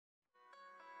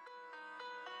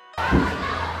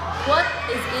What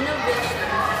is innovation?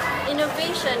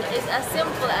 Innovation is as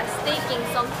simple as taking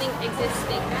something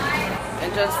existing and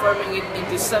transforming it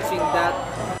into something that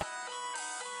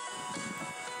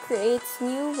creates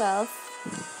new wealth.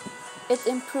 It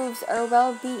improves our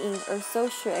well-being or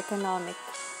socio-economic.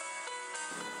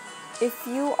 If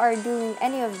you are doing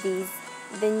any of these,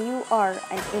 then you are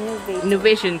an innovator.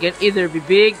 innovation can either be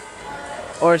big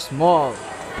or small.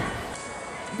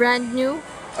 brand new,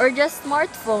 or just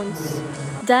smartphones.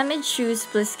 Damaged shoes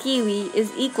plus kiwi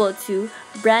is equal to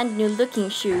brand new looking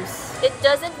shoes. It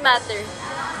doesn't matter,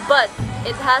 but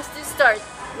it has to start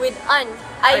with an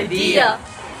idea.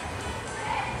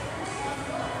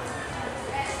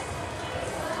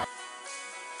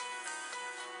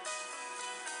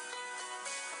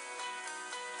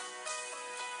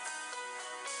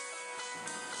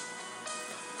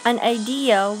 An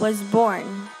idea was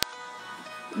born.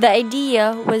 The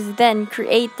idea was then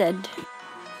created.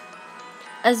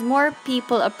 As more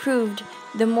people approved,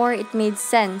 the more it made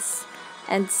sense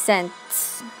and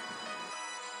sense.